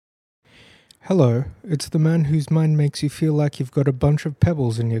Hello, it's the man whose mind makes you feel like you've got a bunch of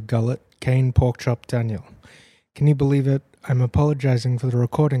pebbles in your gullet, Kane Porkchop Daniel. Can you believe it? I'm apologizing for the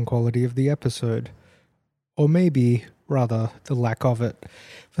recording quality of the episode. Or maybe, rather, the lack of it.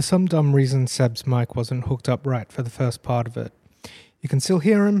 For some dumb reason, Seb's mic wasn't hooked up right for the first part of it. You can still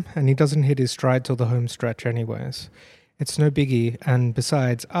hear him, and he doesn't hit his stride till the home stretch anyways. It's no biggie, and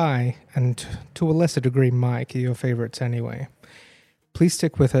besides, I, and to a lesser degree Mike, are your favorites anyway. Please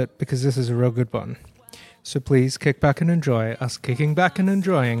stick with it, because this is a real good one. So please kick back and enjoy us kicking back and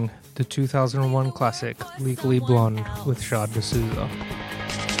enjoying the 2001 classic Legally Blonde with Shad D'Souza.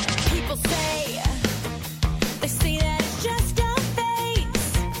 People say, they say that it's just a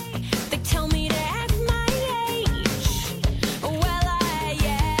phase. They tell me to act my age. Well, I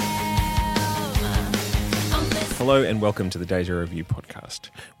am. Hello and welcome to the Deja Review podcast,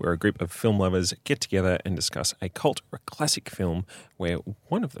 where a group of film lovers get together and discuss a cult or a classic film where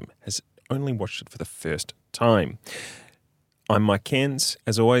one of them has only watched it for the first time. I'm Mike Cairns.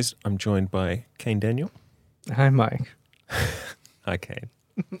 As always, I'm joined by Kane Daniel. Hi, Mike. Hi, Kane.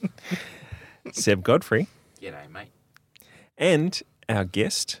 Seb Godfrey. G'day, mate. And our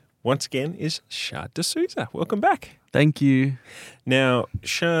guest, once again, is Shad D'Souza. Welcome back. Thank you. Now,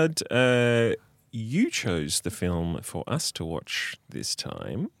 Shad, you chose the film for us to watch this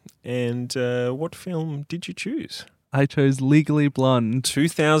time. And what film did you choose? I chose Legally Blonde.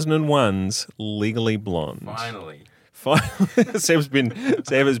 2001's Legally Blonde. Finally. Seb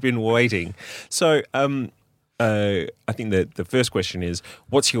has been waiting. So, I think that the first question is,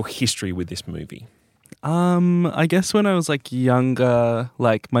 what's your history with this movie? I guess when I was younger,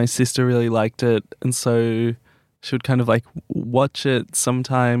 my sister really liked it, and so she would kind of watch it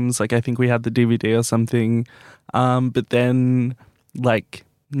sometimes. I think we had the DVD or something. But then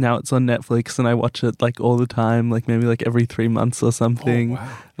now it's on Netflix and I watch it all the time, maybe every 3 months or something. Oh, wow.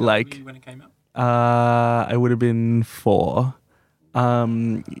 How old were you when it came out? I would have been 4. Yeah. That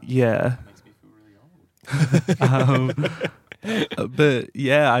makes me feel really old. But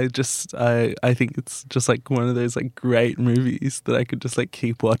yeah, I think it's just one of those great movies that I could just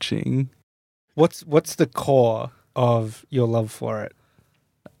keep watching. What's the core of your love for it?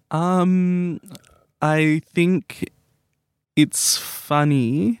 I think it's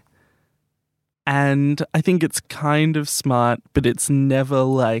funny, and I think it's kind of smart, but it's never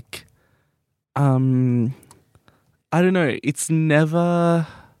I don't know, it's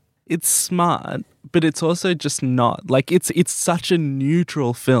smart, but it's also just not. It's such a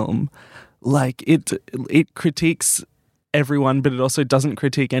neutral film. It critiques everyone, but it also doesn't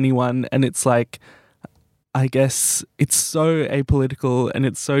critique anyone, and it's I guess it's so apolitical and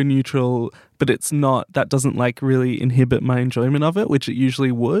it's so neutral, but it's not, that doesn't really inhibit my enjoyment of it, which it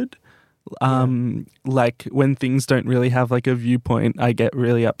usually would. When things don't really have a viewpoint, I get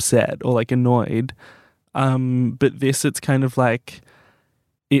really upset or annoyed. But this, it's kind of I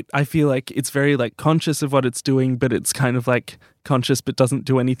feel it's very conscious of what it's doing, but it's kind of conscious but doesn't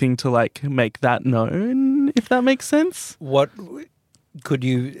do anything to make that known, if that makes sense.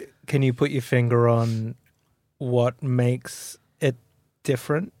 Can you put your finger on what makes it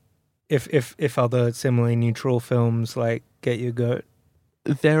different? If other similarly neutral films get your goat?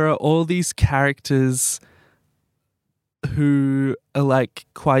 There are all these characters who are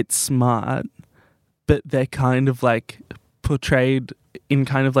quite smart, but they're kind of portrayed in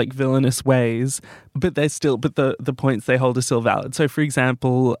kind of villainous ways, but the points they hold are still valid. So for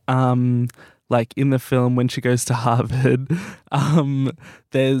example, in the film when she goes to Harvard,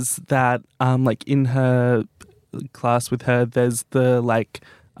 there's that in her class with her, there's the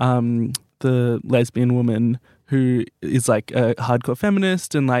lesbian woman who is a hardcore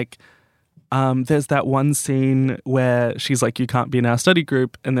feminist, and there's that one scene where she's you can't be in our study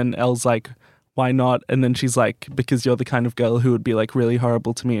group, and then Elle's why not? And then she's because you're the kind of girl who would be really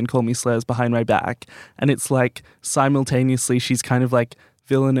horrible to me and call me slurs behind my back. And it's simultaneously she's kind of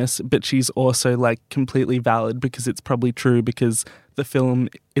villainous, but she's also completely valid, because it's probably true, because the film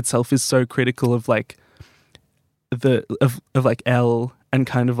itself is so critical of Elle and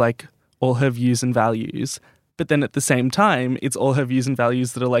kind of all her views and values. But then at the same time, it's all her views and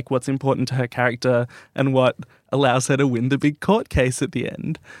values that are what's important to her character and what allows her to win the big court case at the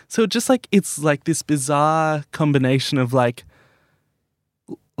end. So just it's this bizarre combination of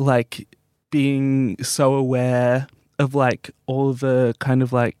being so aware of all the kind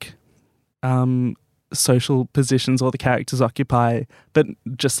of social positions all the characters occupy, but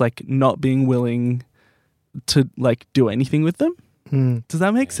just not being willing to do anything with them. Does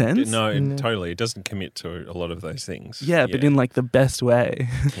that make sense? No, totally. It doesn't commit to a lot of those things. Yeah, but in the best way.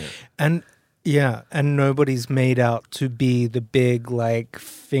 And Yeah, and nobody's made out to be the big, like,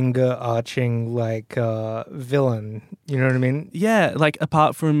 finger-arching, like, villain. You know what I mean? Yeah, like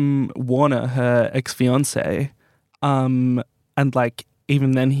apart from Warner, her ex-fiance, and like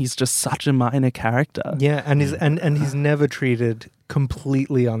even then he's just such a minor character. Yeah, and he's never treated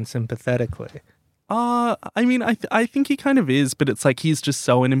completely unsympathetically. I mean, I think he kind of is, but it's like he's just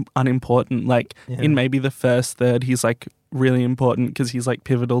so unimportant. Like Yeah. in maybe the first third, he's like really important because he's like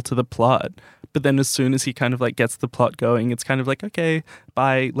pivotal to the plot. But then as soon as he kind of like gets the plot going, it's kind of like, okay,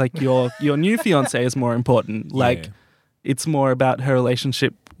 bye. Like your new fiance is more important. Like Yeah. it's more about her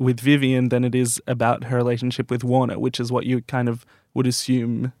relationship with Vivian than it is about her relationship with Warner, which is what you kind of would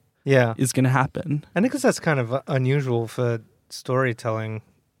assume Yeah. is going to happen. I think that's kind of unusual for storytelling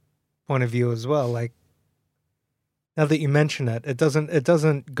point of view as well. Like, now that you mention it, it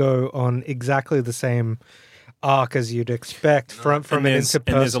doesn't go on exactly the same arc as you'd expect from an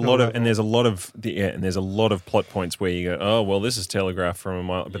interpersonal level. there's a lot of plot points where you go, oh well, this is telegraphed from a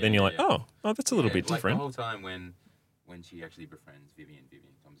mile, but then you're like, oh, that's a little bit like different. The whole time when she actually befriends Vivian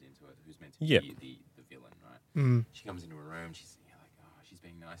comes into it, who's meant to Yep. be the villain, right? Mm. She comes into a room, she's like, oh, she's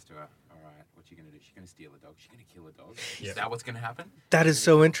being nice to her. All right, what's she gonna do? She's gonna steal a dog. She's gonna kill a dog. Yep. Is that what's gonna happen? That is She's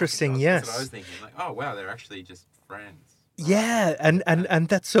so gonna kill a interesting, dog. yes. That's what I was thinking. Like, oh wow, they're actually just friends. Yeah, and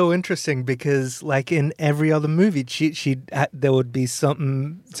that's so interesting because, like, in every other movie, there would be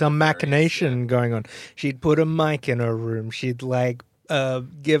some machination going on. She'd put a mic in her room. She'd like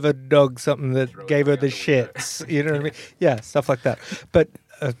give a dog something that Throw it gave her out the the window. shits. You know what I mean? Yeah, stuff like that. But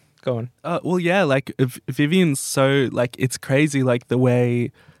go on. Well, yeah, like Vivian's so like it's crazy, like the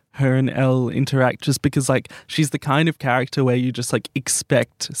way her and Elle interact, just because like she's the kind of character where you just like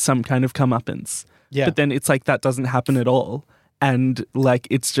expect some kind of comeuppance, Yeah, but then it's like that doesn't happen at all, and like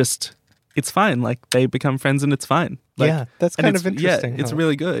it's fine. Like they become friends and it's fine. Like, yeah, that's and kind it's- of interesting. Yeah, it's huh?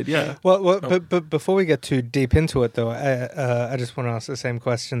 really good. Yeah. Well, but before we get too deep into it, though, I just want to ask the same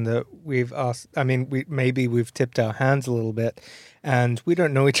question that we've asked. I mean, we've tipped our hands a little bit, and we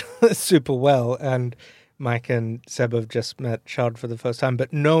don't know each other super well. And Mike and Seb have just met Shard for the first time,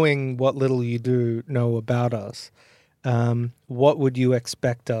 but knowing what little you do know about us, what would you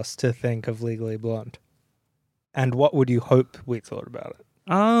expect us to think of Legally Blonde, and what would you hope we thought about it?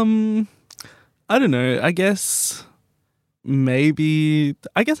 I don't know. I guess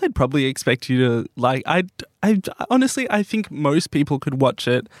I'd probably expect you to like. I honestly, I think most people could watch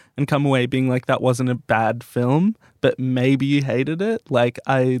it and come away being like that wasn't a bad film, but maybe you hated it. Like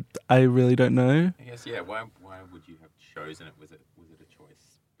I really don't know. I guess yeah. Why would you have chosen it? Was it a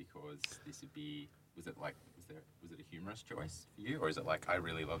choice because this would be? Was it a humorous choice for you, or is it like I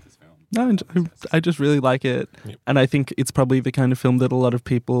really love this film? No, I just really like it, Yep. and I think it's probably the kind of film that a lot of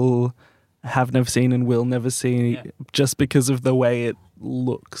people have never seen and will never see, Yeah. just because of the way it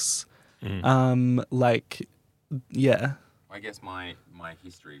looks. Mm. Like, yeah. I guess my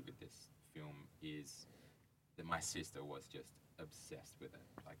history with this film is that my sister was just obsessed with it.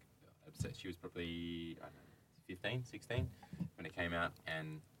 Like obsessed. She was probably I don't know, 15, 16 when it came out,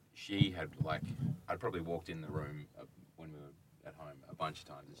 and she had like I'd probably walked in the room when we were at home a bunch of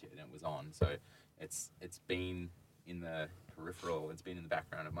times and shit, and it was on. So it's been in the peripheral. It's been in the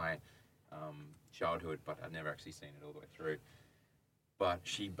background of my childhood, but I've never actually seen it all the way through. But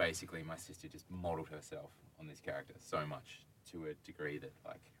she basically, my sister, just modeled herself on this character so much to a degree that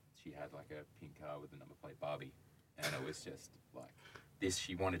like she had like a pink car with the number plate Barbie, and it was just like this.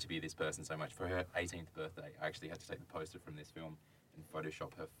 She wanted to be this person so much. For her 18th birthday, I actually had to take the poster from this film and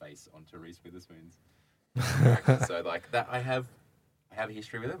Photoshop her face onto Reese Witherspoon's character. So like that, I have a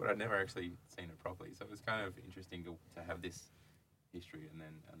history with it, but I'd never actually seen it properly. So it was kind of interesting to have this history and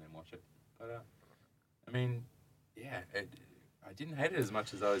then watch it. But I mean, yeah, I didn't hate it as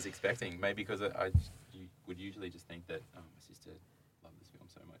much as I was expecting. Maybe because you would usually just think that my sister loved this film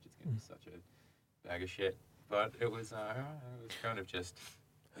so much, it's gonna be such a bag of shit. But it was kind of just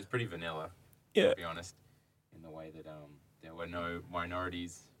it was pretty vanilla, Yeah. to be honest, in the way that there were no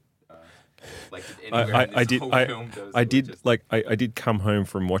minorities. Like anywhere in this whole film, I did come home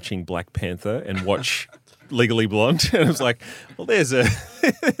from watching Black Panther and watch Legally Blonde, and I was like, well, there's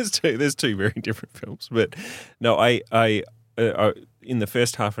two very different films. But no, I in the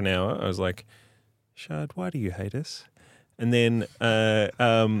first half an hour, I was like, Shard, why do you hate us? And then,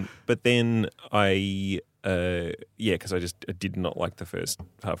 but then because I did not like the first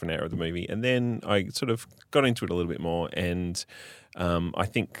half an hour of the movie, and then I sort of got into it a little bit more, and I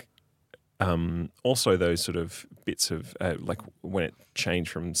think. Also, those sort of bits of like when it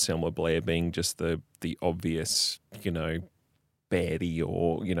changed from Selma Blair being just the obvious, baddie,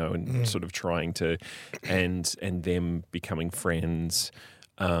 or and sort of trying to, and them becoming friends,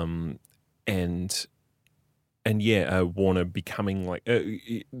 Warner becoming like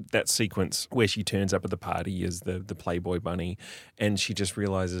that sequence where she turns up at the party as the Playboy bunny, and she just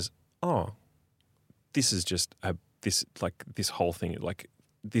realizes, oh, this is just this whole thing, like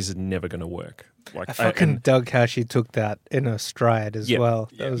this is never going to work. Like I fucking dug how she took that in her stride as well.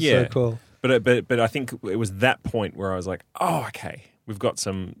 That was so cool. But I think it was that point where I was like, oh, okay, we've got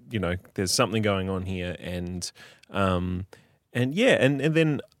some, there's something going on here, and then.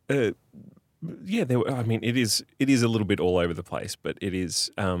 It is a little bit all over the place, but it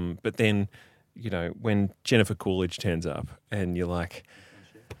is. But then, when Jennifer Coolidge turns up, and you're like,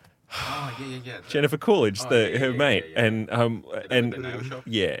 Oh, yeah. Jennifer Coolidge, her mate, yeah. and The nail shop?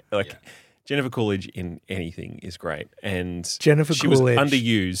 Jennifer Coolidge in anything is great, and Jennifer she Coolidge. was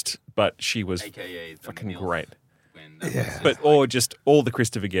underused, but she was AKA the fucking MILF great. when that Yeah. was But like- or just all the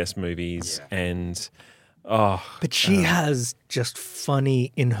Christopher Guest movies, Yeah. and But she has just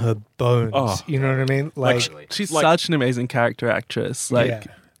funny in her bones. Oh. You know what I mean? Like, Really. She's Like- such an amazing character actress. Like, yeah.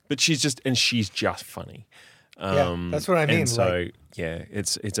 but she's just funny. That's what I mean, And so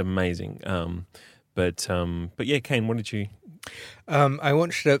it's amazing. But yeah, Kane, what did you? I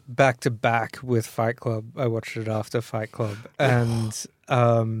watched it back to back with Fight Club. I watched it after Fight Club, and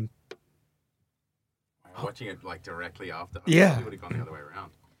Watching it like directly after. Yeah. You would have gone the other way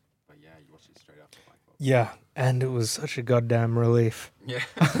around. But yeah, you watched it straight after Fight Club. yeah, and it was such a goddamn relief. Yeah.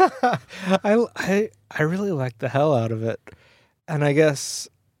 I really liked the hell out of it, and I guess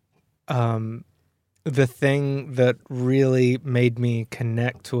the thing that really made me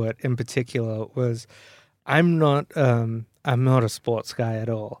connect to it in particular was I'm not a sports guy at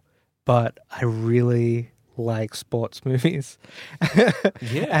all, but I really like sports movies.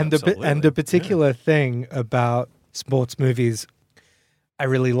 Yeah, and the particular thing about sports movies I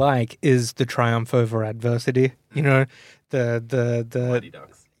really like is the triumph over adversity. You know, the Mighty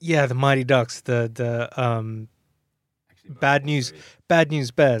Ducks. yeah, the Mighty Ducks, the Actually, Bad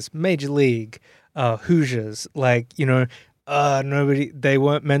News Bears, Major League, Hoosiers, like, you know, they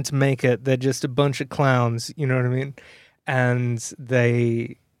weren't meant to make it. They're just a bunch of clowns, you know what I mean? And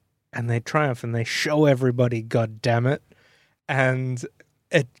they triumph and they show everybody, God damn it. And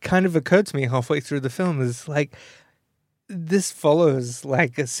it kind of occurred to me halfway through the film is like, this follows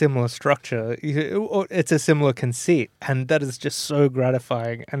like a similar structure. It's a similar conceit, and that is just so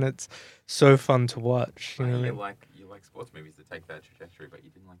gratifying, and it's so fun to watch. You know what I mean? You like sports movies that take that trajectory, but you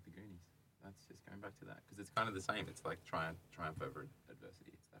didn't like The Goonies. That's just going back to that because it's kind of the same. It's like triumph over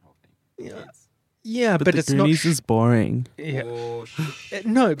adversity. It's that whole thing. Yeah. It's, Yeah, but but the it's not. Goonies is boring. Yeah. Oh, shh.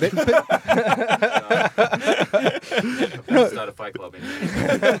 No, but No. Start a Fight Club in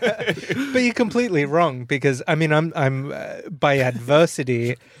there. but you're completely wrong, because I mean I'm by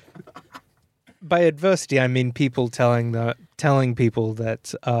adversity. By adversity, I mean people telling people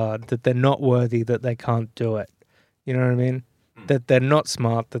that that they're not worthy, that they can't do it. You know what I mean? That they're not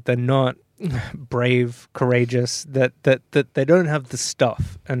smart, that they're not brave, courageous, that they don't have the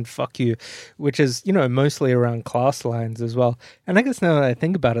stuff, and fuck you, which is, you know, mostly around class lines as well. And I guess now that I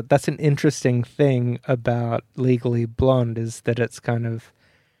think about it, that's an interesting thing about Legally Blonde, is that it's kind of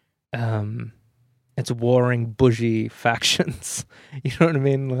it's warring bougie factions. You know what I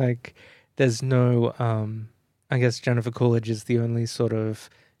mean? Like, there's no I guess Jennifer Coolidge is the only sort of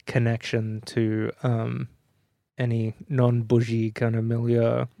connection to any non-bougie kind of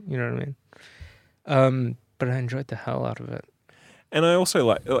milieu, you know what I mean? But I enjoyed the hell out of it. And I also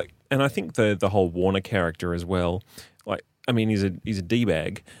like, and I think the whole Warner character as well. Like, I mean, he's a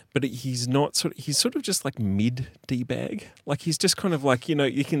d-bag, but he's sort of just like mid d-bag. Like, he's just kind of like, you know,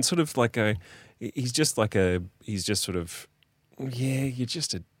 you can sort of like he's just sort of, yeah, you're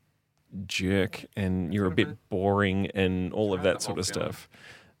just a jerk and you're a bit boring and all of Throughout that the sort of whole film. stuff.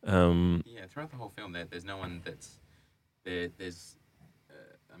 Yeah, throughout the whole film, there's no one that's there. There's,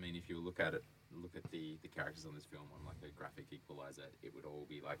 I mean, if you look at the characters on this film on like a graphic equalizer, it would all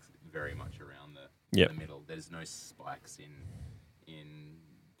be like very much around Yep. the middle. There's no spikes in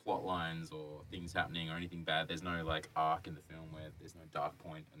plot lines or things happening or anything bad. There's no like arc in the film where there's no dark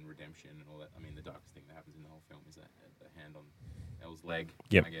point and redemption and all that. I mean, the darkest thing that happens in the whole film is that the hand on Elle's leg,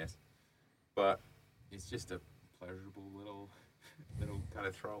 Yep. I guess. But it's just a pleasurable little kind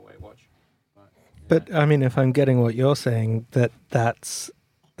of throwaway watch. But I mean, if I'm getting what you're saying, that's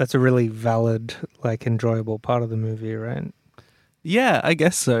a really valid, like, enjoyable part of the movie, right? Yeah, I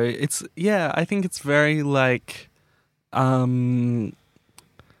guess so. I think it's very like, I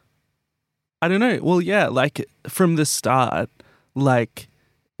don't know. Well, yeah, like from the start, like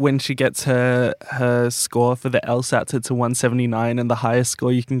when she gets her score for the LSATs, it's a 179, and the highest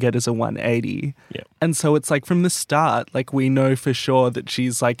score you can get is a 180. Yeah. And so it's like from the start, like we know for sure that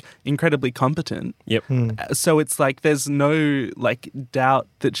she's like incredibly competent. Yep. So it's like there's no like doubt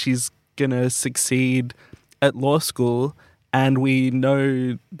that she's gonna succeed at law school, and we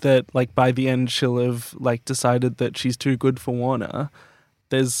know that like by the end she'll have like decided that she's too good for Warner.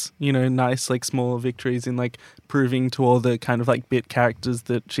 There's, you know, nice like small victories in like proving to all the kind of like bit characters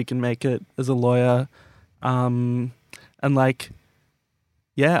that she can make it as a lawyer. And like,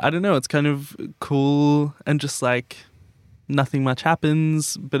 yeah, I don't know, it's kind of cool and just like nothing much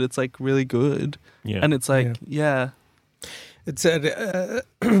happens, but it's like really good. Yeah. And it's like, yeah. It's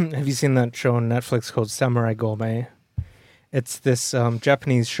have you seen that show on Netflix called Samurai Gourmet? It's this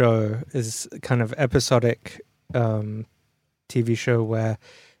Japanese show, is kind of episodic TV show where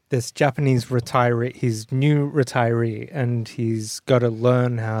this Japanese retiree, he's new retiree, and he's got to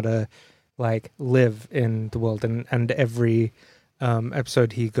learn how to like live in the world, and every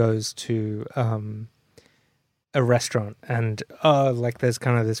episode he goes to a restaurant, and like there's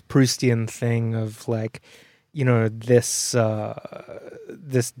kind of this Proustian thing of like, you know, this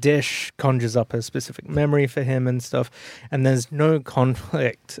dish conjures up a specific memory for him and stuff, and there's no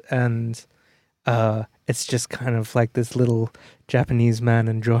conflict, and it's just kind of like this little Japanese man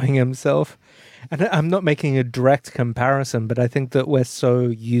enjoying himself. And I'm not making a direct comparison, but I think that we're so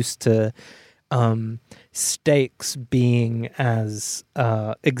used to stakes being as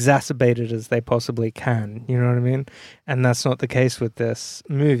exacerbated as they possibly can, you know what I mean? And that's not the case with this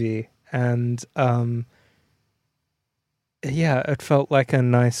movie. And yeah, it felt like a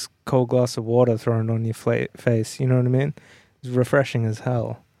nice cold glass of water thrown on your face, you know what I mean? It was refreshing as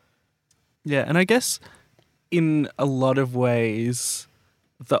hell. Yeah, and I guess in a lot of ways,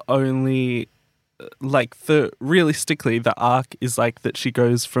 the only, like, realistically, the arc is like that she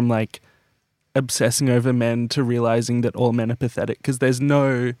goes from like obsessing over men to realizing that all men are pathetic, because there's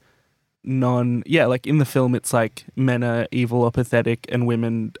no like in the film, it's like men are evil or pathetic and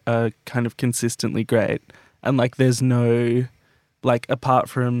women are kind of consistently great. And like there's no, like, apart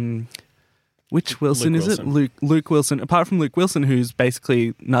from, which Wilson Luke is Wilson. it? Luke Wilson. Apart from Luke Wilson, who's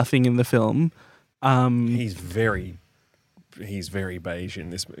basically nothing in the film. He's very beige in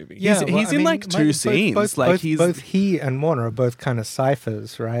this movie. He's in, like, two scenes. Like, he's- both he and Warner are both kind of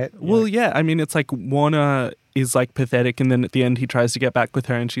ciphers, right? Well, yeah, I mean, it's like Warner is like pathetic, and then at the end he tries to get back with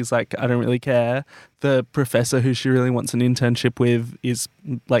her, and she's like, I don't really care. The professor who she really wants an internship with is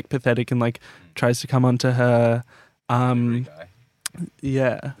like pathetic and like tries to come onto her. Delivery guy.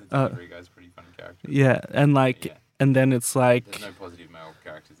 Yeah, The delivery guy's a pretty funny character. yeah, and like, Yeah. and then it's like, There's no positive male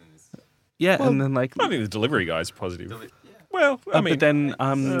characters in this. yeah, Well, and then like, I think the delivery guy's positive. Yeah. Well, I mean, but then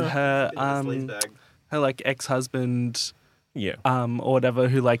Sleaze her bag. her like ex-husband yeah. or whatever,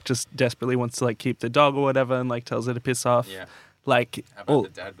 who like just desperately wants to like keep the dog or whatever, and like tells her to piss off. Yeah. Like, How about all, the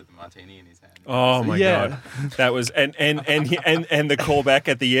dad with the martini in his hand? Oh my Yeah. god, that was and the callback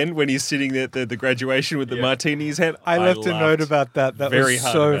at the end when he's sitting at the graduation with the Yeah. martini in his hand. I left a note laughed about that. That very was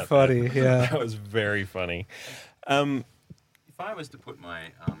hard so about funny. that. Yeah. That was very funny. If I was to put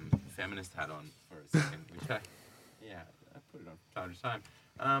my feminist hat on for a second, which I put it on from time to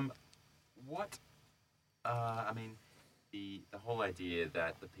time. What? I mean, the whole idea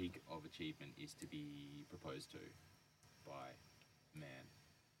that the peak of achievement is to be proposed to by a man.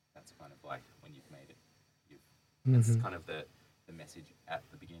 That's kind of like when you've made it. That's kind of the message at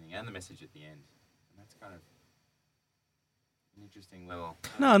the beginning and the message at the end. And that's kind of an interesting little.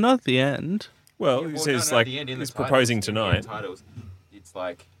 no, not at the end. Well, Yeah, he well, says no, like at the end, in the he's titles, proposing in the tonight. end titles, it's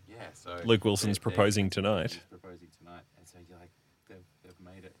like, yeah, so Luke Wilson's proposing tonight. He's proposing tonight, and so you're like, they've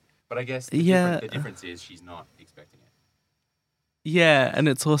made it. But I guess Yeah. the difference is she's not expecting it. Yeah, and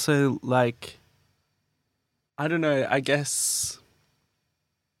it's also like, I don't know, I guess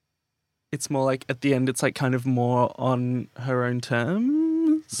it's more like at the end it's like kind of more on her own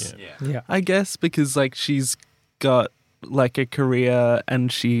terms. Yeah. Yeah. Yeah. I guess, because like she's got like a career,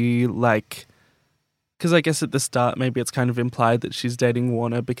 and she like, because I guess at the start maybe it's kind of implied that she's dating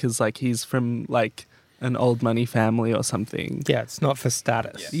Warner because like he's from like an old money family or something. Yeah, it's not for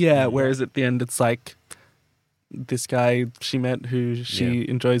status. Yeah, whereas at the end it's like this guy she met who she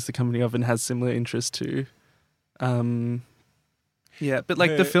enjoys the company of and has similar interests to. Yeah, but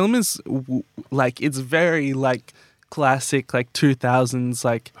like the film is like, it's very like classic like 2000s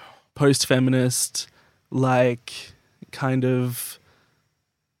like post-feminist, like kind of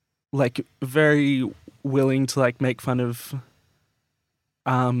like very willing to like make fun of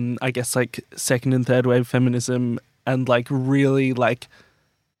I guess like second and third wave feminism, and like really like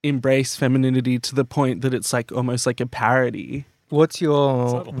embrace femininity to the point that it's like almost like a parody. What's your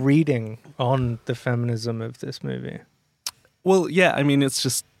Subtle. reading on the feminism of this movie? Well, yeah, I mean, it's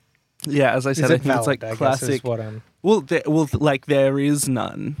just, yeah, as I said, I think it's like I guess, classic. is what I'm... Like there is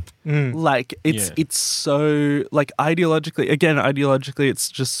none. Like it's so like ideologically it's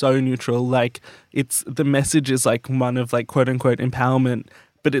just so neutral. Like it's the message is like one of like quote unquote empowerment,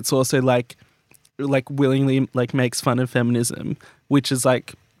 but it's also like willingly like makes fun of feminism, which is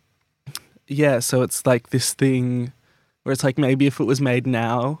like, yeah. So it's like this thing where it's like maybe if it was made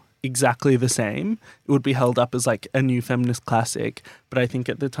now exactly the same, it would be held up as like a new feminist classic. But I think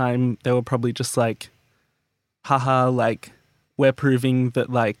at the time they were probably just like, haha, like we're proving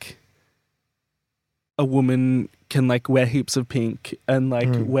that like a woman can like wear heaps of pink and like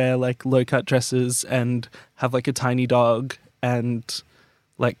wear like low cut dresses and have like a tiny dog and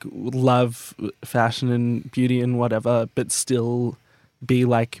like love fashion and beauty and whatever, but still be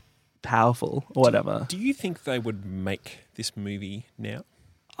like powerful or whatever. Do you think they would make this movie now?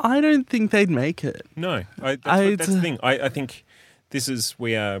 I don't think they'd make it. No, that's the thing. I think this is,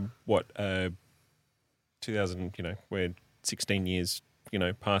 we are, 2000, we're 16 years,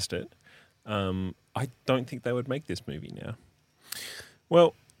 past it. I don't think they would make this movie now.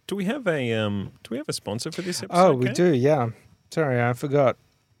 Well, do we have a sponsor for this episode? Oh, we Kate? do, yeah. Sorry, I forgot.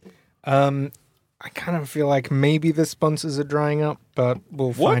 I kind of feel like maybe the sponsors are drying up, but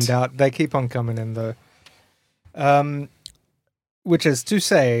we'll find out. They keep on coming in, though. Which is to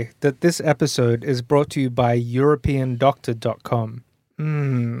say that this episode is brought to you by EuropeanDoctor.com.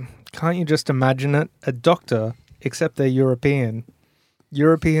 Can't you just imagine it? A doctor, except they're European.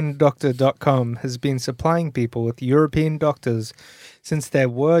 EuropeanDoctor.com has been supplying people with European doctors since there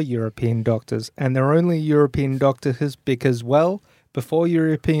were European doctors, and they're only European doctors because, well, before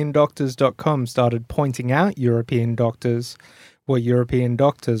EuropeanDoctors.com started pointing out European doctors were European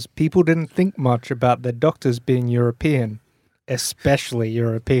doctors, people didn't think much about their doctors being European, especially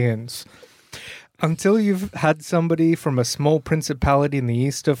Europeans. Until you've had somebody from a small principality in the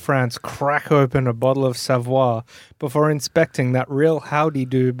east of France crack open a bottle of Savoie before inspecting that real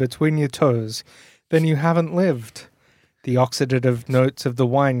howdy-do between your toes, then you haven't lived. The oxidative notes of the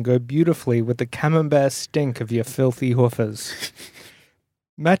wine go beautifully with the camembert stink of your filthy hoofers.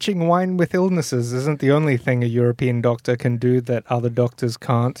 Matching wine with illnesses isn't the only thing a European doctor can do that other doctors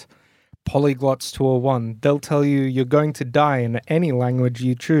can't. Polyglots 201, they'll tell you you're going to die in any language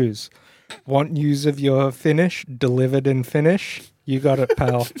you choose. Want news of your Finnish delivered in Finnish? You got it,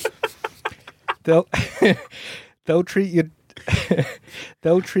 pal. They'll treat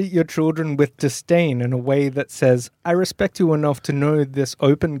your children with disdain in a way that says, I respect you enough to know this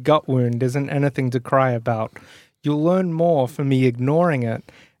open gut wound isn't anything to cry about. You'll learn more from me ignoring it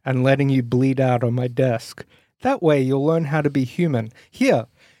and letting you bleed out on my desk. That way you'll learn how to be human. Here,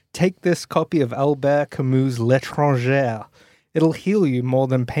 take this copy of Albert Camus' L'Étrangère. It'll heal you more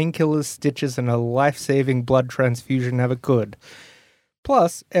than painkillers, stitches, and a life-saving blood transfusion ever could.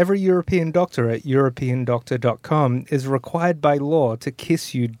 Plus, every European doctor at EuropeanDoctor.com is required by law to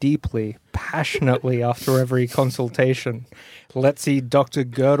kiss you deeply, passionately after every consultation. Let's see Dr.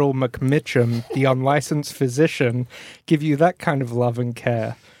 Girdle McMitcham, the unlicensed physician, give you that kind of love and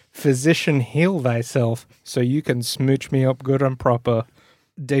care. Physician, heal thyself so you can smooch me up good and proper.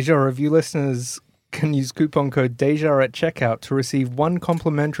 Deja Review listeners can use coupon code Deja at checkout to receive 1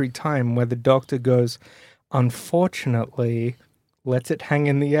 complimentary time where the doctor goes, unfortunately, lets it hang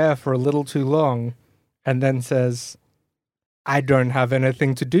in the air for a little too long, and then says, I don't have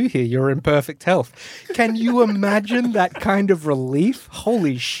anything to do here. You're in perfect health. Can you imagine that kind of relief?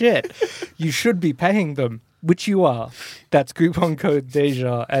 Holy shit. You should be paying them, which you are. That's coupon code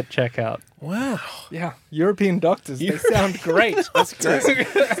Deja at checkout. Wow. Yeah. European doctors, they sound great. That's great.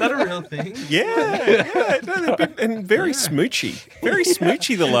 Is that a real thing? Yeah. No, they've been, and very smoochy. Very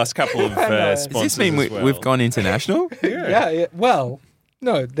smoochy the last couple of sponsors. Does this mean as well. we've gone international? Yeah. Well,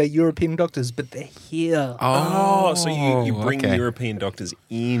 no, they're European doctors, but they're here. Oh, so you bring okay. European doctors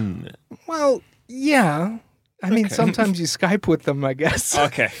in. Well, yeah. I mean, sometimes you Skype with them, I guess.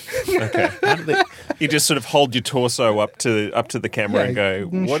 Okay. How do they, you just sort of hold your torso up to the camera and go,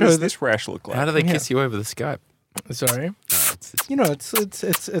 what show does the- this rash look like? How do they kiss you over the Skype? Sorry. It's You know,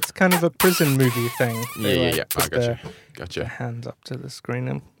 it's kind of a prison movie thing. They, yeah. I put their Gotcha. hands up to the screen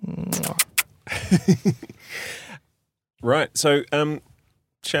and mwah. Right. So,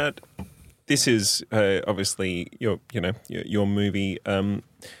 Chad, this is obviously your movie.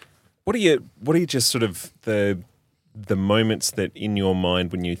 What are you just sort of the moments that in your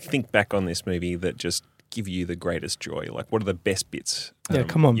mind when you think back on this movie that just give you the greatest joy? Like, what are the best bits? Yeah,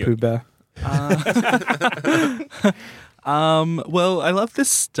 come on, Pooh Bear. Well, I love the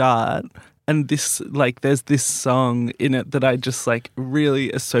start, And this, like, there's this song in it that I just like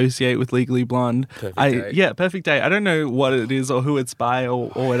really associate with Legally Blonde. Perfect Day. Yeah, Perfect Day. I don't know what it is or who it's by or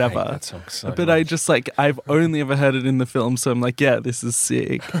whatever. That song so But much. I just like, I've only ever heard it in the film, so I'm like, yeah, this is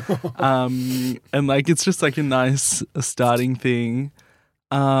sick. And like, it's just like a nice starting thing.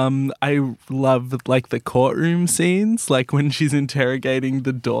 I love like the courtroom scenes, like when she's interrogating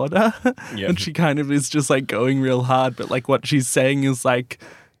the daughter, Yeah. and she kind of is just like going real hard, but like what she's saying is like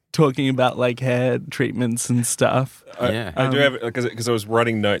talking about like hair treatments and stuff. I do have because I was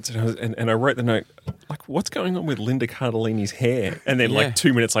writing notes and I wrote the note like, what's going on with Linda Cardellini's hair? And then Yeah. like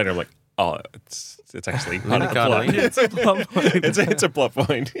 2 minutes later, I'm like, oh, it's actually part Linda of the plot. Cardellini. It's a plot point. It's a plot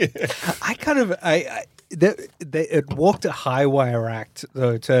point. I kind of it walked a high wire act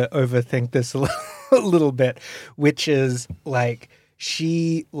though to overthink this a little bit, which is like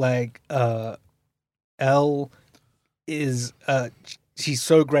she like Elle is she's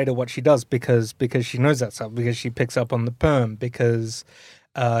so great at what she does because she knows that stuff, because she picks up on the perm, because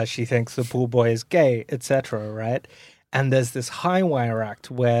she thinks the pool boy is gay, etc. Right? And there's this high wire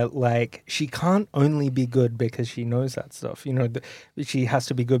act where, like, she can't only be good because she knows that stuff. You know, she has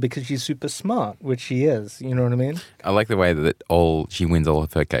to be good because she's super smart, which she is. You know what I mean? I like the way that she wins all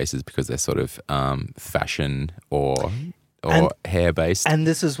of her cases because they're sort of fashion or hair based. And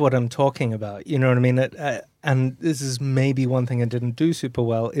this is what I'm talking about. You know what I mean? And this is maybe one thing I didn't do super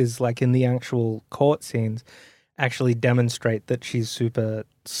well is, like, in the actual court scenes, actually demonstrate that she's super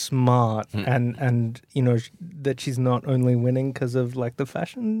smart and you know, that she's not only winning because of like the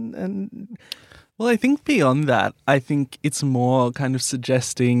fashion and Well, I think beyond that, I think it's more kind of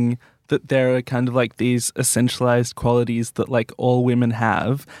suggesting that there are kind of like these essentialized qualities that like all women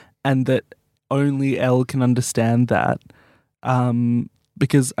have, and that only Elle can understand that.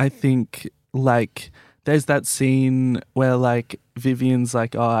 Because I think like there's that scene where like Vivian's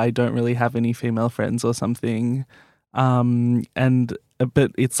like, oh, I don't really have any female friends or something.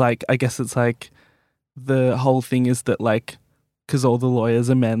 But it's like, I guess it's like the whole thing is that like, because all the lawyers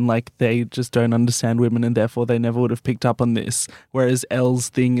are men, like they just don't understand women and therefore they never would have picked up on this. Whereas Elle's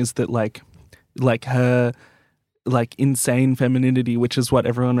thing is that like her like insane femininity, which is what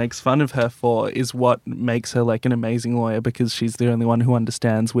everyone makes fun of her for, is what makes her like an amazing lawyer, because she's the only one who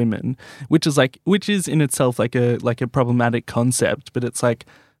understands women, which is in itself like a problematic concept, but it's like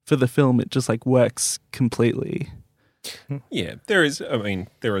for the film it just like works completely. Yeah, there is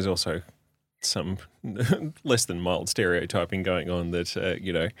also some less than mild stereotyping going on that,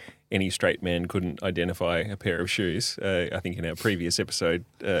 you know, any straight man couldn't identify a pair of shoes. I think in our previous episode,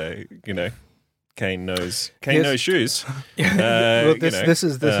 you know, Kane knows shoes. well, you know, this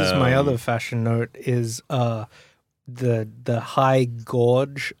is my other fashion note is the high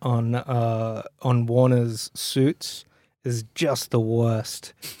gorge on Warner's suits is just the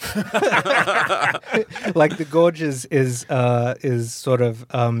worst. Like the gorge is sort of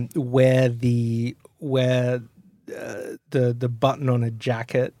where the button on a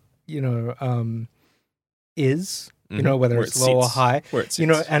jacket, you know, is. You know, whether Where it's it low or sits. high. Where it You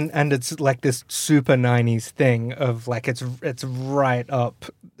know, sits. and it's like this super 90s thing of like it's right up,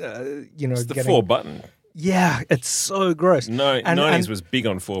 you know, It's the getting, 4-button. Yeah, it's so gross. No, And- 90s and- was big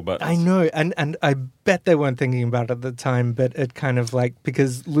on 4 buttons. I know, and I bet they weren't thinking about it at the time, but it kind of like,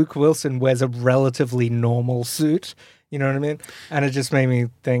 because Luke Wilson wears a relatively normal suit, you know what I mean? And it just made me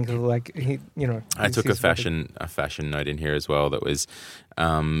think like he, you know. I took a he's very- fashion note in here as well that was,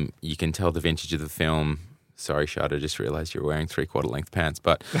 you can tell the vintage of the film. Sorry, Shad, I just realised you were wearing 3/4 length pants.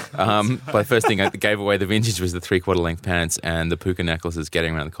 But the first thing I gave away the vintage was the 3/4 length pants and the puka necklaces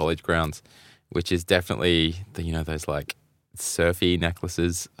getting around the college grounds, which is definitely those like surfy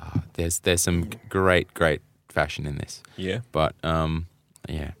necklaces. Oh, there's some great fashion in this. Yeah. But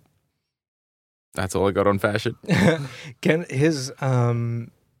yeah, that's all I got on fashion.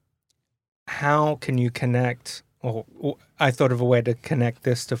 How can you connect? Or I thought of a way to connect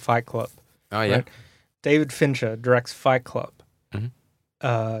this to Fight Club. Oh yeah, Right. David Fincher directs Fight Club. Mhm.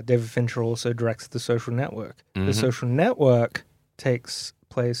 David Fincher also directs The Social Network. The Mhm. Social Network takes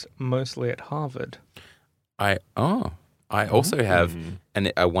place mostly at Harvard. I also have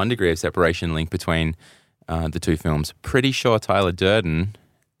a 1 degree of separation link between the two films. Pretty sure Tyler Durden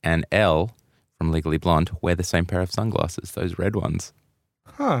and Elle from Legally Blonde wear the same pair of sunglasses, those red ones.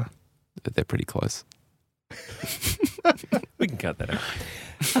 Huh. They're pretty close. We can cut that out.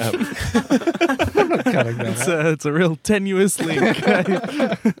 I'm not cutting that out. It's a real tenuous link.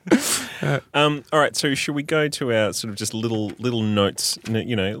 All right, so should we go to our sort of just little notes,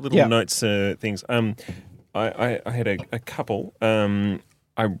 you know, little Yeah. notes things? I had a couple. I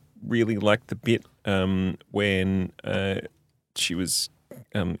really liked the bit when she was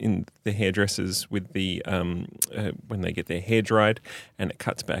in the hairdressers with the when they get their hair dried, and it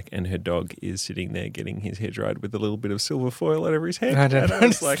cuts back, and her dog is sitting there getting his hair dried with a little bit of silver foil over his head. I don't And I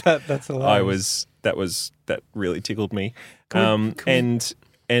was like, that's hilarious. that really tickled me. Can we-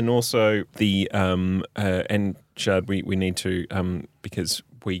 And also the and Shard, we need to because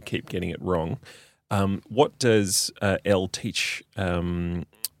we keep getting it wrong. What does Elle teach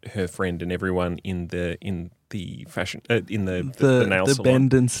her friend and everyone in the fashion in the nail the salon?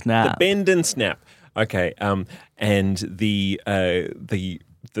 bend and snap. The bend and snap. Okay. And the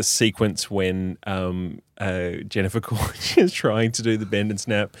sequence when Jennifer Coolidge is trying to do the bend and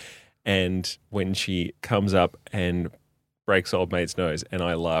snap, and when she comes up and breaks old mate's nose, and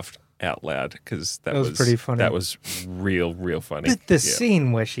I laughed out loud because that was pretty funny. That was real funny. The Yeah.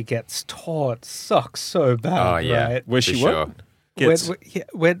 scene where she gets taught sucks so bad, Oh, yeah. right? Where For she sure. what? Gets-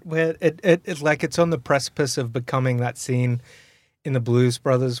 Where it like it's on the precipice of becoming that scene in the Blues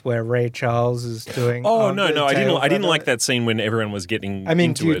Brothers where Ray Charles is doing. Oh no, the I tail didn't feather. like that scene when everyone was getting I mean,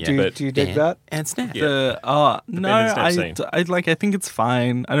 into it. But do you dig And- that? And snap. Yeah. No, bend and snap scene. I think it's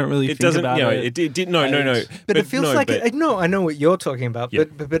fine. I don't really it think doesn't. about You know, it. it did. No. But it feels no, like but- no. I know what you're talking about, Yeah.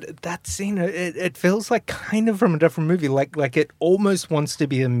 but that scene it feels like kind of from a different movie. Like it almost wants to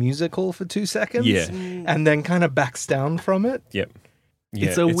be a musical for 2 seconds, Yeah. and then kind of backs down from it. Yep. Yeah,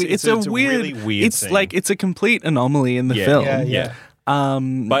 It's a weird. really weird. It's scene. like it's a complete anomaly in the Yeah. film. Yeah, Yeah.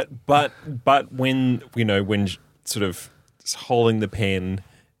 But when when sort of holding the pen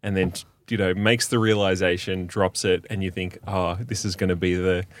and then makes the realization, drops it, and you think, oh, this is going to be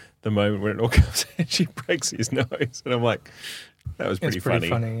the moment when it all comes, and she breaks his nose, and I'm like, that was pretty, It's pretty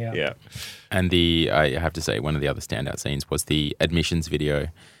funny, yeah. yeah. And I have to say, one of the other standout scenes was the admissions video,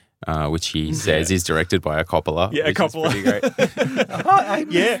 which he says is directed by a Coppola. Yeah, a which is Coppola. pretty great. I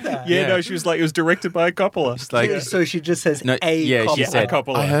missed that. Yeah. No, she was like, it was directed by a Coppola. It's like, So she just says no, a yeah, she Coppola. said,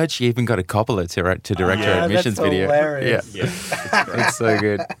 Coppola. I heard she even got a Coppola to direct her Yeah, admissions that's video. hilarious. Yeah. Yeah, it's so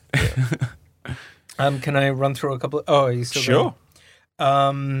good. Can I run through a couple? Are you still Sure.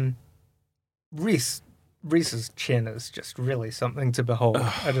 going? Reese's chin is just really something to behold.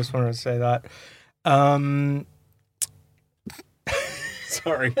 I just wanted to say that.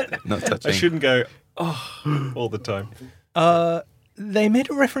 Sorry. Not I touching. shouldn't go, all the time. They made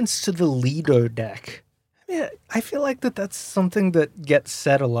a reference to the Lido deck. Yeah, I feel like that's something that gets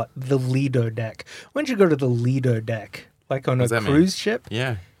said a lot. The Lido deck. When did you go to the Lido deck? Like on a does that mean? cruise ship?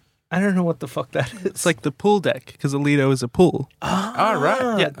 Yeah. I don't know what the fuck that is. It's like the pool deck because Alito is a pool. Oh,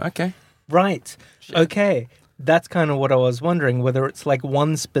 right. Yeah. Okay. Right. Okay. That's kind of what I was wondering, whether it's like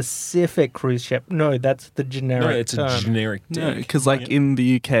one specific cruise ship. No, that's the generic No, it's term. a generic No, deck. because like in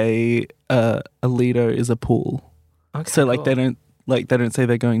the UK, Alito is a pool. Okay, So like cool. they don't say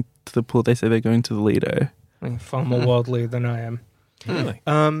they're going to the pool. They say they're going to the Lido. Far more worldly than I am. Really?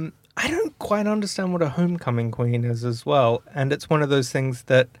 I don't quite understand what a homecoming queen is as well, and it's one of those things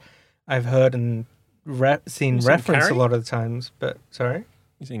that I've heard and seen You seen referenced a Carrie? lot of times. But sorry,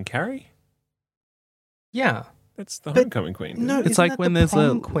 You seen Carrie? yeah, That's the But- homecoming queen. no, It's isn't like that when the there's a-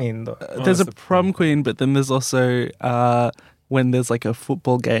 prom queen though. There's that's a the prom queen, but then there's also when there's like a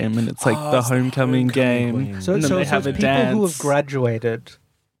football game and it's like Oh, the it's the homecoming game. queen. So, and then so, they so have it's a people who have dance. graduated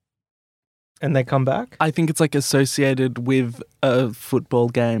and they come back, I think it's like associated with a football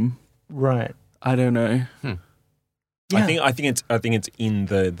game. right? I don't know. Yeah. I think it's in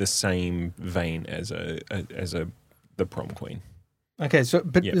the same vein as the prom queen. Okay, so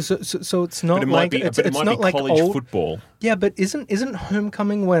but Yeah. so it's not But it like might be, it's, but it it's might not be like college old. football. Yeah, but isn't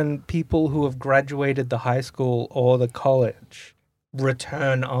homecoming when people who have graduated the high school or the college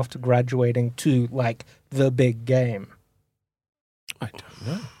return after graduating to like the big game? I don't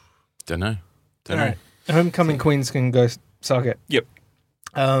know. Don't know. All right, homecoming queens can go suck it. Yep.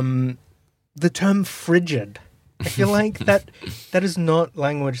 The term frigid, I feel like that is not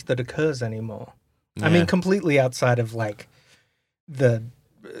language that occurs anymore. I mean, Yeah. completely outside of like the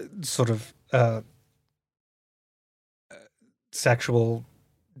sort of sexual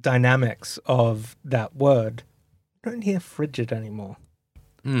dynamics of that word. I don't hear frigid anymore.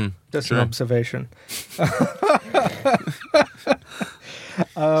 Just Sure. an observation.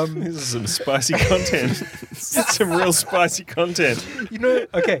 This is some spicy content. Some real spicy content.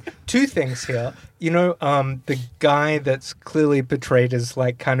 Okay, two things here. The guy that's clearly portrayed as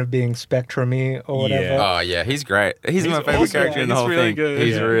like kind of being spectrum-y or whatever. Yeah. Oh, yeah. He's great. He's my favorite awesome. character in the He's whole really thing. good.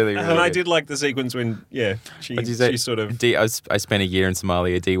 He's Yeah. really, really And I good. did like the sequence when, she What'd you say? sort of. I spent a year in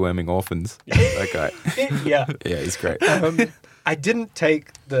Somalia deworming orphans. That guy. Yeah. Yeah, he's great. I didn't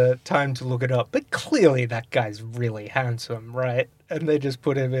take the time to look it up, but clearly that guy's really handsome, right? And they just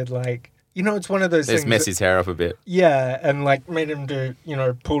put him in like it's one of those Just things. mess his hair up a bit. Yeah, and like made him do,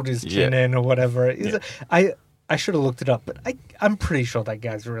 pulled his chin in or whatever. I should have looked it up, but I'm pretty sure that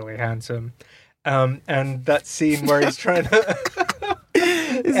guy's really handsome. And that scene where he's trying to,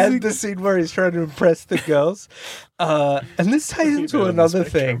 and the scene where he's trying to impress the girls, and this ties into another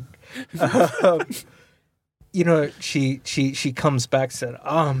thing. She comes back said,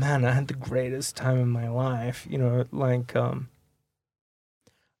 "Oh man, I had the greatest time of my life."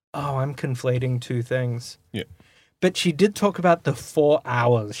 I'm conflating two things. Yeah. But she did talk about the 4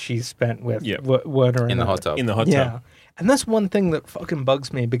 hours she spent with Werner In the hot tub. In the hot Yeah. tub. And that's one thing that fucking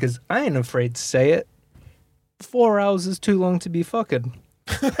bugs me because I ain't afraid to say it. 4 hours is too long to be fucking.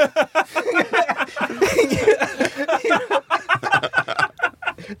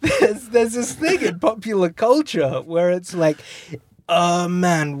 There's this thing in popular culture where it's like, oh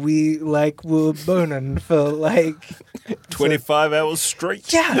man, we're boning for 25 hours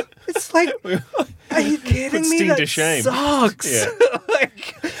straight. Yeah, it's like, are you kidding Put me? Sting That to shame. sucks.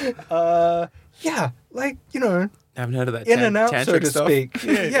 Yeah. I haven't heard of that. In and out, so tantric to stuff. speak.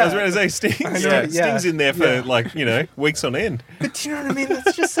 Yeah, I was about to say Sting's, I know, Sting's in there for yeah. weeks on end. But do you know what I mean?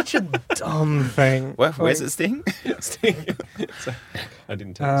 That's just such a dumb thing. Where's it, Sting? Sting. So, I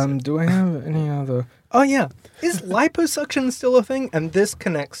didn't tell you. Do I have any other? Oh yeah, is liposuction still a thing? And this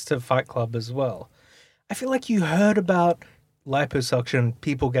connects to Fight Club as well. I feel like you heard about liposuction,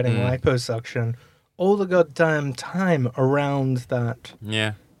 people getting liposuction, all the goddamn time around that.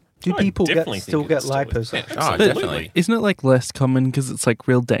 Yeah. Do I people definitely still think get it's still a thing. liposuction? Oh, But definitely. isn't it like less common because it's like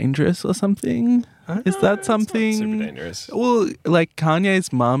real dangerous or something? Is that something? Super dangerous. Well, like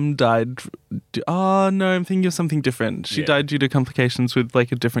Kanye's mum died. Oh no, I'm thinking of something different. She Yeah. died due to complications with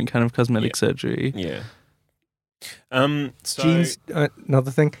like a different kind of cosmetic surgery. Yeah. So Jeans,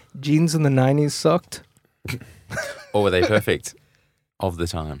 another thing. Jeans in the 90s sucked. Or were they perfect of the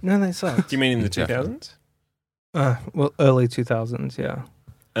time? No, they sucked. do you mean in the Definitely. 2000s? Early 2000s, yeah.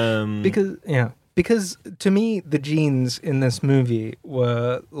 Because to me, the jeans in this movie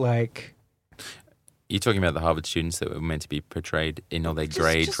were like You're talking about the Harvard students that were meant to be portrayed in all their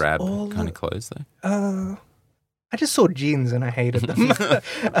grey, just drab all kind the- of clothes, though. I just saw jeans and I hated them.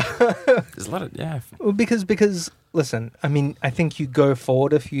 There's a lot of Well, because listen, I mean, I think you go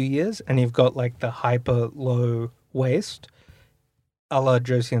forward a few years and you've got like the hyper low waist, a la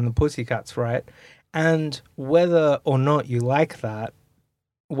Josie and the Pussycats, right? And whether or not you like that,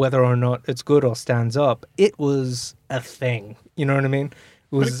 whether or not it's good or stands up, it was a thing. You know what I mean?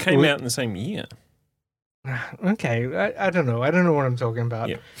 But it came out in the same year. Okay, I don't know. I don't know what I'm talking about.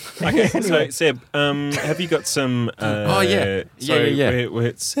 Yeah. Okay, Anyway. so Seb, have you got some? Oh, yeah. So Yeah.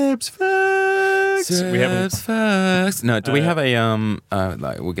 We're Seb's facts. We haven't. Facts. No, do we have a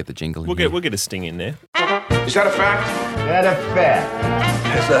we'll get the jingle. We'll get a sting in there. Is that a fact? That a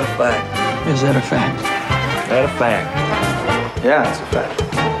fact. Is that a fact? Is that a fact? That a fact? Yeah, it's a fact.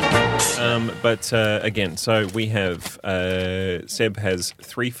 But again, so we have Seb has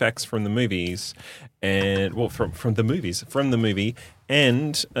 3 facts from the movies, and from the movie,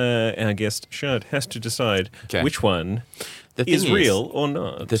 and our guest Shad has to decide which one The thing is real or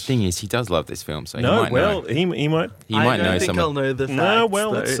not. The thing is, he does love this film, so no, he might well, know. he might. He might know I think some. I'll know the facts. No,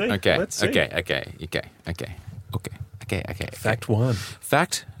 well, let's though. see. Okay, Let's see. okay. Fact 1.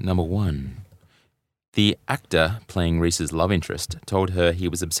 Fact number 1. The actor playing Reese's love interest told her he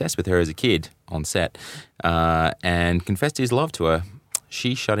was obsessed with her as a kid on set and confessed his love to her.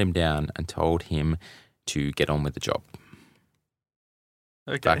 She shut him down and told him to get on with the job.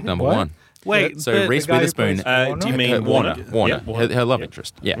 Okay. Fact number What? 1. Wait, So but- Reese the guy who Witherspoon. plays Do you mean Warner? Warner? Yeah, Her love Yeah.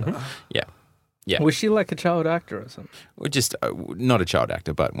 interest. Yeah. Yeah. Was she like a child actor or something? Or just not a child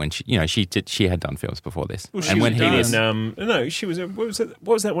actor, but when she had done films before this. Well, and when was he in, was no, she was. What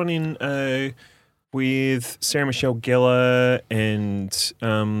was that one in? With Sarah Michelle Gellar and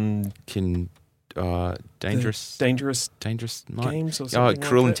Dangerous Dangerous Night. Games or something.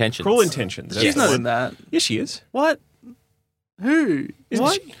 Cruel like that. Intentions. Cruel Intentions. She's Yes. not in that. Yes, she is. What? Who? Isn't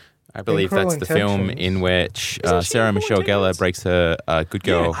What? she? I believe Cruel that's the film Intentions. in which Isn't she Sarah in Cruel Michelle Gellar Intentions? breaks her good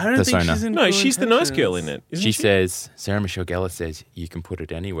girl I don't persona. think she's in No, Cruel she's the nice girl in Intentions. it. Isn't She she says, Sarah Michelle Gellar says, you can put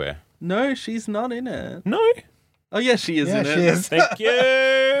it anywhere. No, she's not in it. No. Oh, yeah, she is in it. Thank you.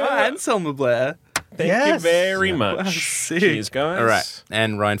 Oh, and Selma Blair. Thank you Yes. very Yeah. much. Wow, sick. Cheers, guys. All right.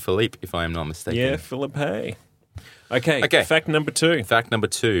 And Ryan Philippe, if I am not mistaken. Yeah, Philip Hay. Okay. Okay. Fact number 2. Fact number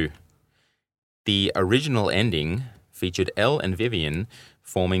 2. The original ending featured Elle and Vivian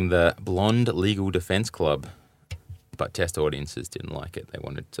forming the Blonde Legal Defense Club, but test audiences didn't like it. They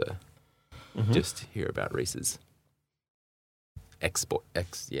wanted to just hear about Reese's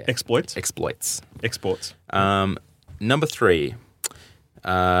Exploits. exploits. Exports. Number 3.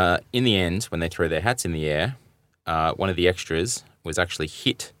 In the end, when they throw their hats in the air, one of the extras was actually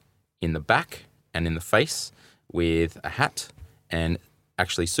hit in the back and in the face with a hat and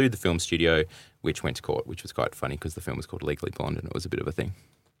actually sued the film studio, which went to court, which was quite funny because the film was called Legally Blonde and it was a bit of a thing.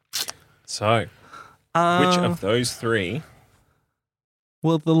 So, which of those three?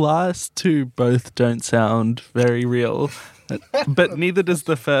 Well, the last two both don't sound very real, but neither does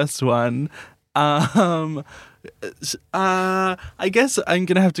the first one. I guess I'm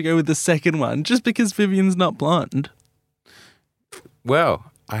going to have to go with the second one, just because Vivian's not blonde.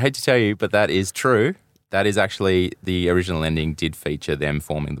 Well, I hate to tell you, but that is true. That is actually the original ending did feature them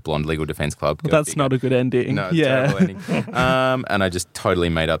forming the Blonde Legal Defense Club. Well, that's not a good ending. No, it's a terrible ending. And I just totally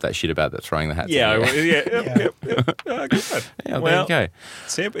made up that shit about the throwing the hats. Yeah, in the air. Good. Yeah, Well, there you go.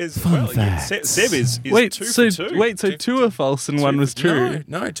 Seb is fact. Seb is Wait, 2 so for 2. wait, so two are false and one was true.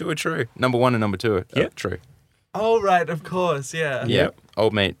 No, two are true. Number one and number two are Yeah. true. Oh, right, of course, yeah. Yeah.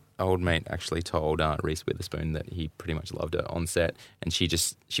 Old mate actually told Reese Witherspoon that he pretty much loved her on set, and she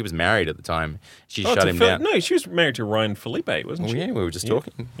was married at the time. She shut him down. No, she was married to Ryan Felipe, wasn't Well, she? yeah, we were just Yeah.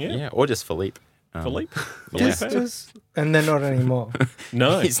 talking. Yeah. Or just Philippe. Philippe? Yeah. And they're not anymore.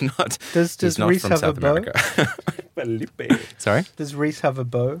 No. He's not. Does he's not Reese from have South a bow? America. Felipe. Sorry. Does Reese have a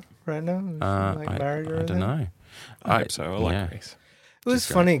bow right now? Is she, I married or don't anything? know. I hope so. I like yeah. Reese. It was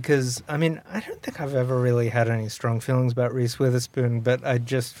Just funny because, I mean, I don't think I've ever really had any strong feelings about Reese Witherspoon, but I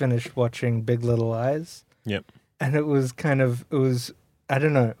just finished watching Big Little Lies. Yep. And it was I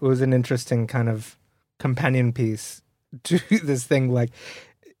don't know, it was an interesting kind of companion piece to this thing, like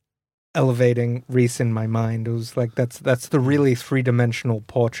elevating Reese in my mind. It was like, that's the really three-dimensional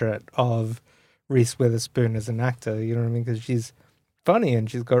portrait of Reese Witherspoon as an actor, you know what I mean? Because she's funny and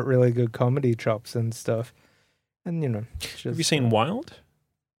she's got really good comedy chops and stuff. And, you know. Have you seen Wild?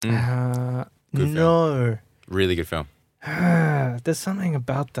 Good film. No. Really good film. There's something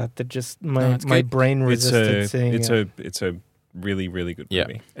about that just my it's good. brain resisted seeing it. It's a really, really good Yeah.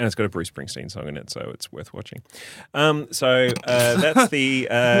 movie. And it's got a Bruce Springsteen song in it, so it's worth watching. So that's the...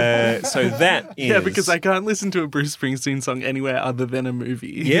 so that is... Yeah, because I can't listen to a Bruce Springsteen song anywhere other than a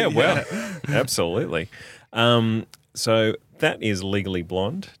movie. Yeah, well, absolutely. So that is Legally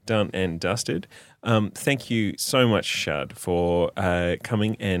Blonde, done and dusted. Thank you so much, Shad, for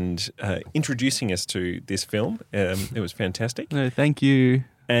coming and introducing us to this film. It was fantastic. No, thank you.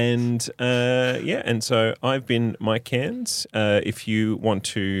 And and so I've been Mike Cairns. If you want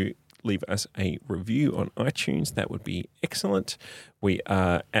to leave us a review on iTunes, that would be excellent. We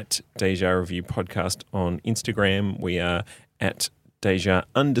are at Deja Review Podcast on Instagram. We are at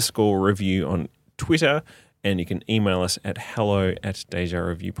Deja_review on Twitter. And you can email us at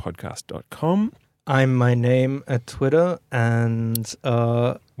hello@dejareviewpodcast.com. I'm my name at Twitter, and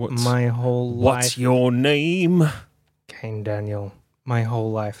my whole life. What's your name? Kane Daniel. My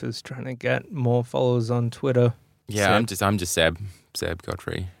whole life is trying to get more followers on Twitter. Yeah, Seb. I'm just Seb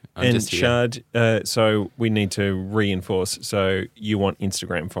Godfrey. I'm And just here. Shad, so we need to reinforce. So you want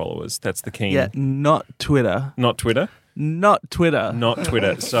Instagram followers? That's the key. Yeah, not Twitter. Not Twitter. Not Twitter. Not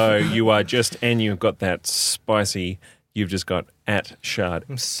Twitter. So you are just, and you've got that spicy. You've just got at Shad.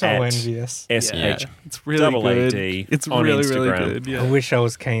 I'm so at envious. SH. It's really good. AD It's on really, Instagram. really good. Yeah. I wish I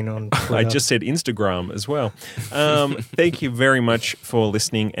was Kane on Twitter. I just said Instagram as well. Thank you very much for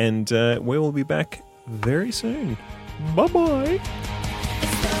listening, and we will be back very soon. Bye bye.